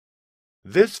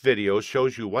This video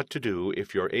shows you what to do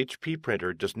if your HP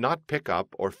printer does not pick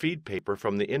up or feed paper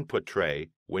from the input tray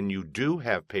when you do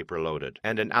have paper loaded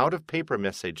and an out-of-paper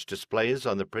message displays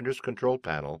on the printer's control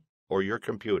panel or your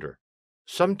computer.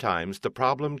 Sometimes the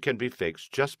problem can be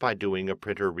fixed just by doing a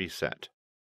printer reset.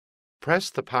 Press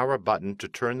the power button to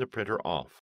turn the printer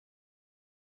off.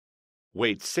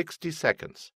 Wait 60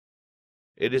 seconds.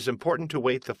 It is important to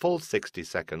wait the full 60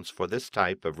 seconds for this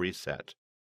type of reset.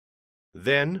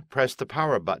 Then press the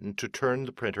power button to turn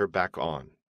the printer back on.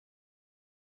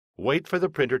 Wait for the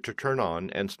printer to turn on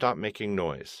and stop making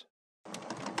noise.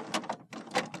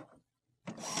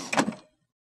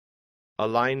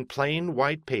 Align plain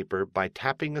white paper by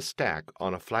tapping a stack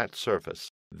on a flat surface.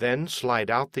 Then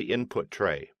slide out the input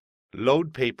tray.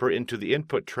 Load paper into the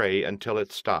input tray until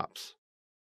it stops.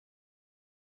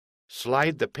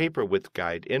 Slide the paper width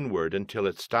guide inward until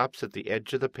it stops at the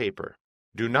edge of the paper.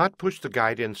 Do not push the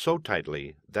guide in so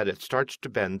tightly that it starts to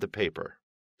bend the paper.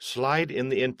 Slide in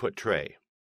the input tray.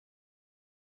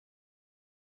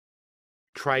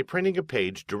 Try printing a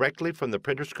page directly from the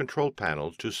printer's control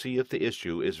panel to see if the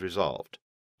issue is resolved.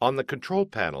 On the control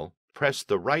panel, press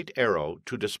the right arrow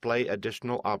to display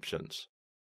additional options.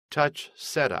 Touch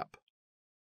Setup.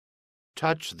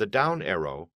 Touch the down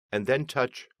arrow and then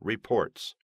touch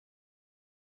Reports.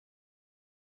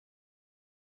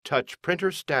 Touch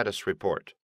Printer Status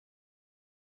Report.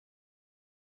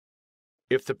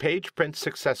 If the page prints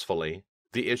successfully,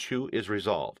 the issue is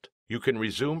resolved. You can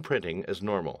resume printing as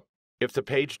normal. If the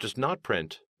page does not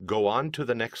print, go on to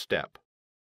the next step.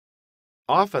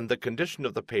 Often the condition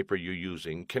of the paper you're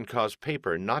using can cause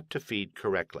paper not to feed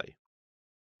correctly.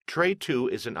 Tray 2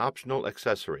 is an optional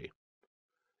accessory.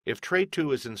 If Tray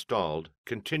 2 is installed,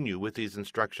 continue with these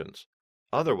instructions.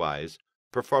 Otherwise,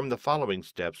 perform the following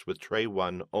steps with Tray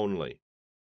 1 only.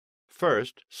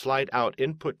 First, slide out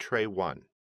input Tray 1.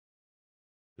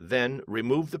 Then,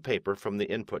 remove the paper from the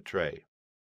input tray.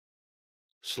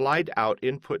 Slide out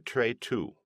input Tray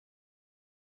 2.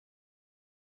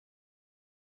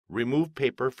 Remove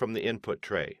paper from the input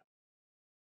tray.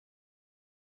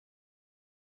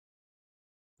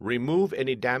 Remove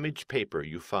any damaged paper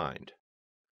you find.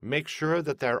 Make sure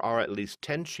that there are at least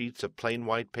 10 sheets of plain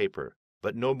white paper,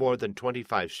 but no more than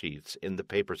 25 sheets in the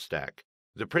paper stack.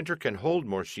 The printer can hold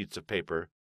more sheets of paper,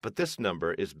 but this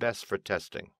number is best for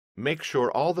testing. Make sure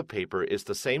all the paper is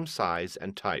the same size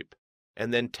and type,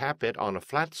 and then tap it on a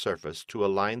flat surface to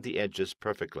align the edges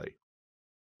perfectly.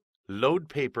 Load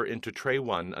paper into Tray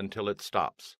 1 until it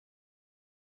stops.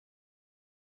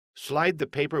 Slide the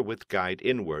paper width guide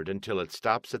inward until it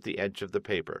stops at the edge of the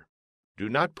paper. Do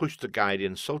not push the guide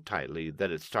in so tightly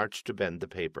that it starts to bend the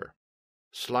paper.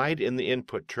 Slide in the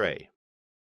input tray.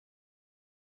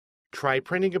 Try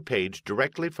printing a page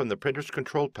directly from the printer's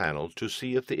control panel to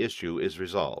see if the issue is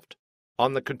resolved.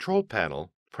 On the control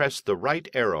panel, press the right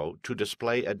arrow to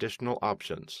display additional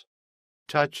options.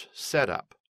 Touch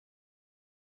Setup.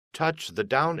 Touch the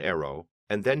down arrow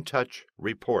and then touch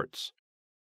Reports.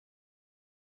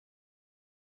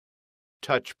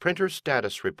 Touch Printer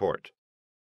Status Report.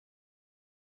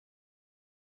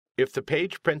 If the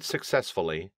page prints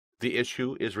successfully, the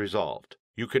issue is resolved.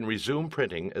 You can resume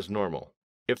printing as normal.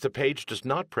 If the page does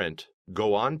not print,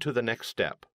 go on to the next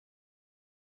step.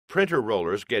 Printer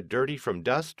rollers get dirty from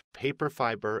dust, paper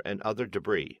fiber, and other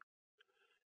debris.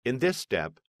 In this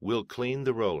step, we'll clean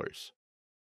the rollers.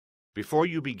 Before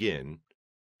you begin,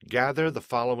 gather the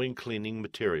following cleaning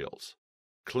materials: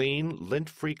 clean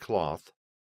lint-free cloth,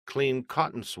 clean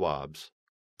cotton swabs,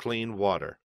 clean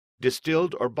water.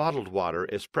 Distilled or bottled water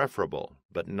is preferable,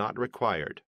 but not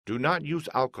required. Do not use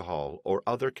alcohol or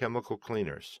other chemical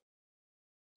cleaners.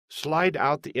 Slide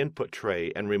out the input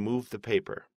tray and remove the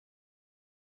paper.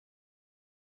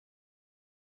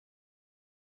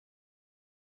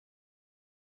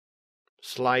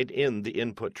 Slide in the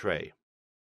input tray.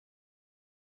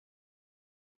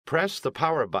 Press the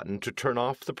power button to turn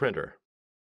off the printer.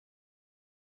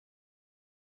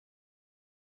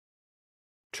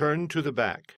 Turn to the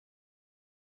back.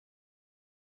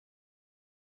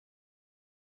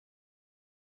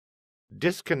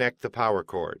 Disconnect the power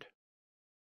cord.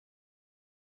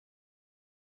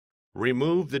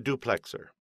 Remove the duplexer.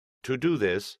 To do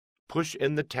this, push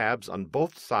in the tabs on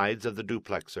both sides of the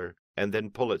duplexer and then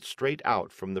pull it straight out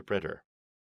from the printer.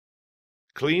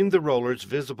 Clean the rollers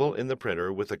visible in the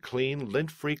printer with a clean,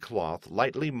 lint-free cloth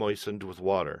lightly moistened with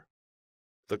water.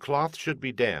 The cloth should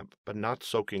be damp, but not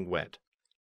soaking wet.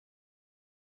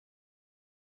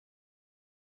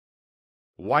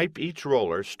 Wipe each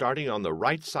roller starting on the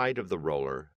right side of the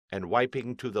roller and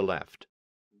wiping to the left.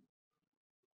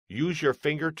 Use your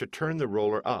finger to turn the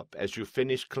roller up as you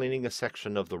finish cleaning a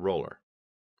section of the roller.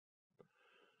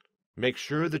 Make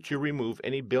sure that you remove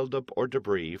any buildup or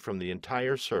debris from the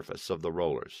entire surface of the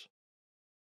rollers.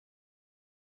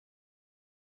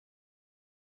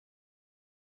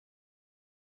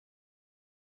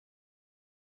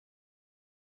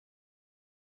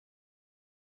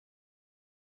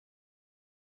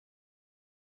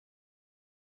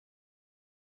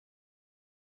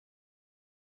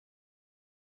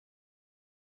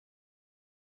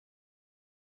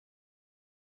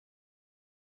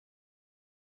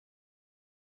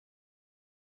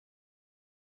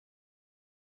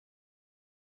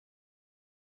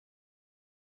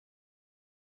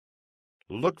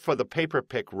 Look for the paper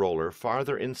pick roller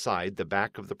farther inside the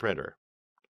back of the printer.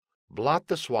 Blot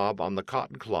the swab on the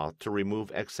cotton cloth to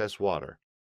remove excess water.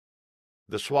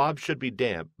 The swab should be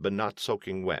damp but not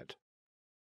soaking wet.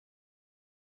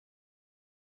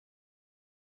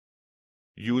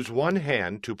 Use one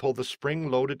hand to pull the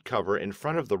spring-loaded cover in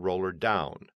front of the roller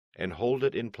down and hold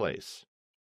it in place.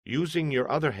 Using your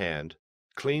other hand,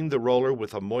 clean the roller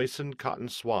with a moistened cotton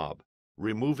swab,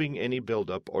 removing any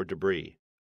buildup or debris.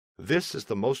 This is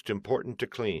the most important to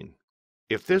clean.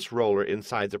 If this roller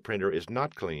inside the printer is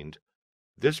not cleaned,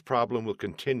 this problem will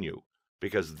continue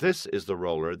because this is the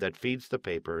roller that feeds the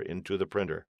paper into the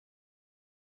printer.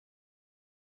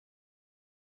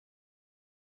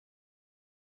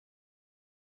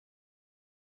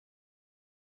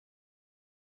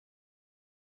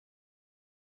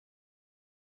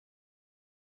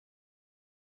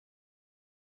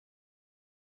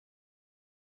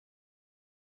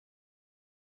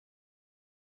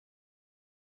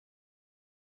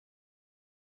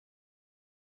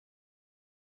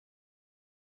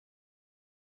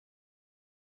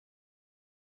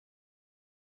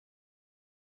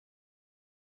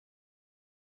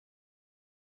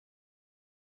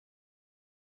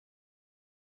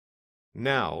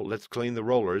 Now let's clean the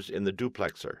rollers in the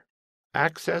duplexer.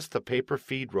 Access the paper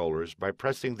feed rollers by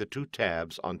pressing the two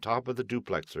tabs on top of the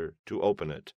duplexer to open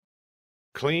it.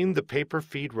 Clean the paper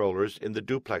feed rollers in the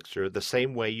duplexer the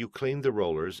same way you clean the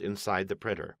rollers inside the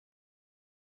printer.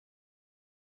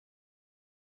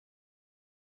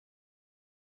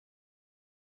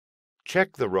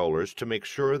 Check the rollers to make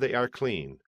sure they are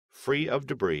clean, free of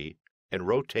debris, and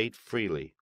rotate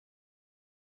freely.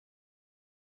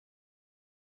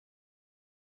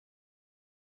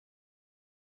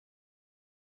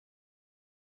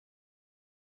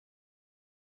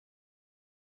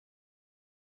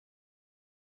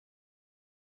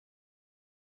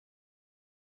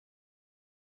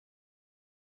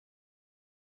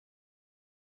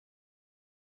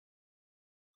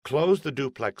 Close the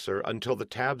duplexer until the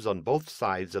tabs on both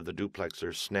sides of the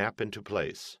duplexer snap into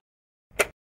place.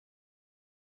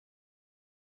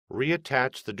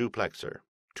 Reattach the duplexer.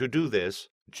 To do this,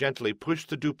 gently push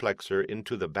the duplexer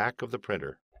into the back of the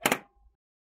printer.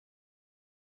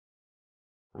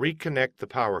 Reconnect the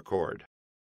power cord.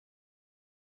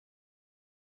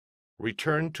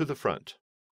 Return to the front.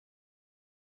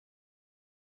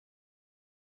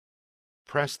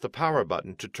 Press the power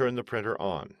button to turn the printer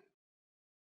on.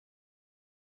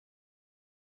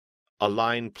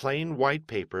 Align plain white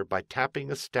paper by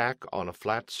tapping a stack on a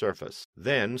flat surface.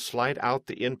 Then slide out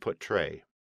the input tray.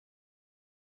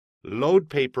 Load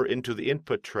paper into the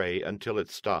input tray until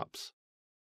it stops.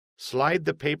 Slide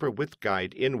the paper width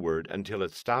guide inward until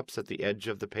it stops at the edge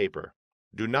of the paper.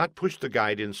 Do not push the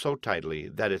guide in so tightly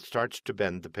that it starts to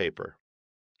bend the paper.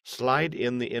 Slide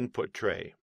in the input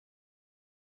tray.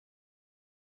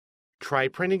 Try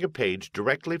printing a page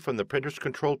directly from the printer's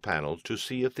control panel to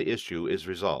see if the issue is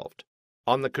resolved.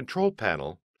 On the control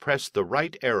panel, press the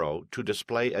right arrow to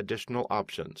display additional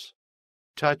options.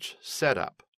 Touch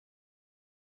Setup.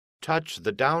 Touch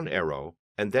the down arrow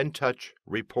and then touch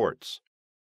Reports.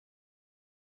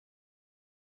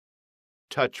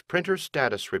 Touch Printer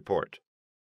Status Report.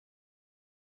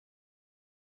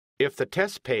 If the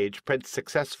test page prints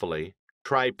successfully,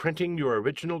 try printing your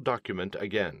original document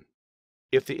again.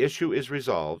 If the issue is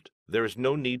resolved, there is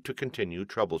no need to continue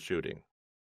troubleshooting.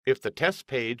 If the test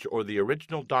page or the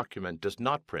original document does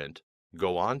not print,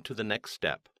 go on to the next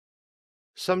step.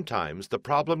 Sometimes the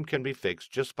problem can be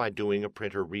fixed just by doing a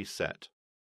printer reset.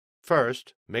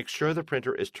 First, make sure the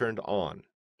printer is turned on.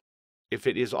 If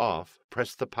it is off,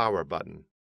 press the power button.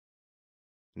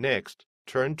 Next,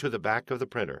 turn to the back of the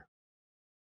printer.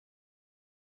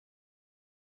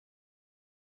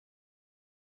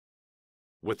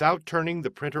 Without turning the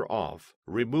printer off,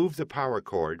 remove the power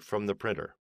cord from the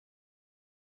printer.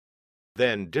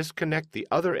 Then disconnect the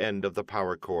other end of the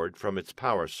power cord from its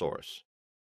power source.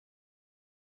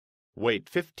 Wait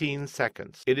 15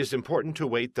 seconds. It is important to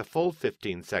wait the full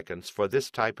 15 seconds for this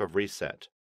type of reset.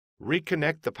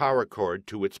 Reconnect the power cord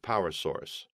to its power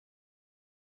source.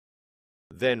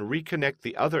 Then reconnect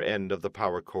the other end of the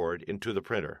power cord into the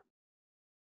printer.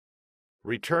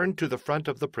 Return to the front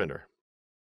of the printer.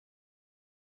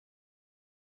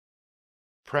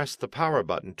 Press the power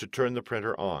button to turn the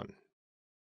printer on.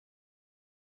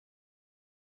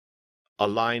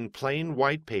 Align plain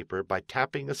white paper by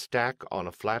tapping a stack on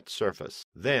a flat surface.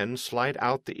 Then slide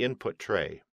out the input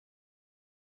tray.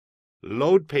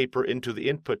 Load paper into the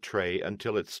input tray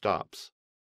until it stops.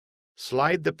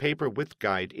 Slide the paper width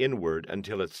guide inward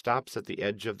until it stops at the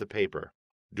edge of the paper.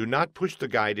 Do not push the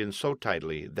guide in so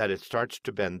tightly that it starts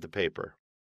to bend the paper.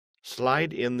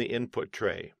 Slide in the input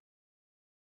tray.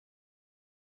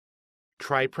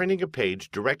 Try printing a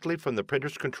page directly from the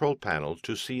printer's control panel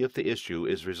to see if the issue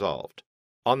is resolved.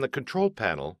 On the control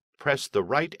panel, press the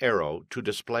right arrow to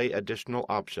display additional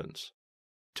options.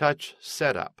 Touch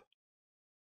Setup.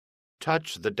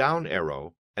 Touch the down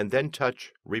arrow and then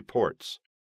touch Reports.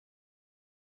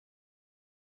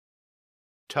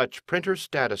 Touch Printer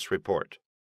Status Report.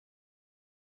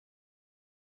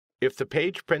 If the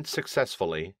page prints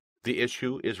successfully, the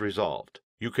issue is resolved.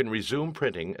 You can resume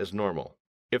printing as normal.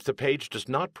 If the page does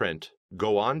not print,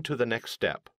 go on to the next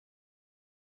step.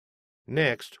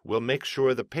 Next, we'll make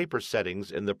sure the paper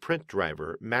settings in the print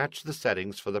driver match the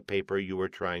settings for the paper you are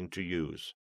trying to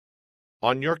use.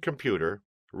 On your computer,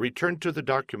 return to the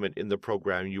document in the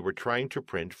program you were trying to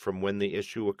print from when the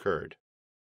issue occurred.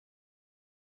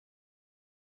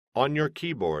 On your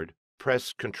keyboard,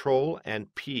 press Ctrl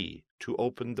and P to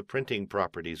open the Printing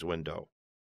Properties window.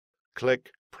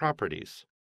 Click Properties.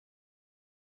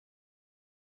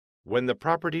 When the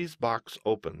Properties box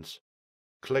opens,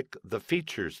 click the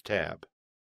Features tab.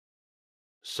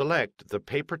 Select the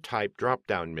Paper Type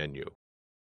drop-down menu.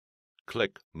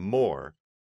 Click More,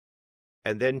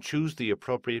 and then choose the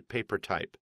appropriate paper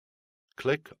type.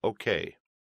 Click OK.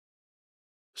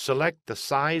 Select the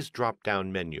Size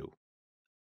drop-down menu.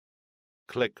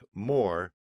 Click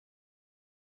More,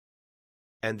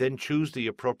 and then choose the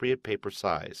appropriate paper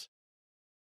size.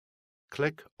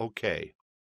 Click OK.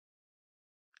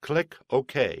 Click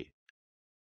OK,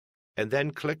 and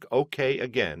then click OK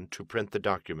again to print the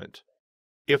document.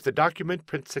 If the document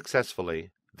prints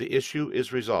successfully, the issue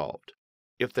is resolved.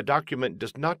 If the document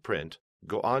does not print,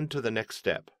 go on to the next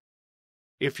step.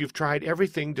 If you've tried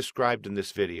everything described in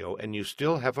this video and you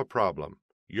still have a problem,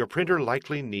 your printer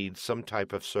likely needs some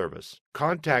type of service.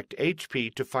 Contact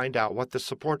HP to find out what the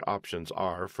support options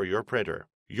are for your printer.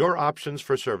 Your options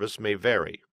for service may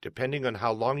vary, depending on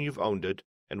how long you've owned it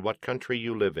and what country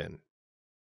you live in.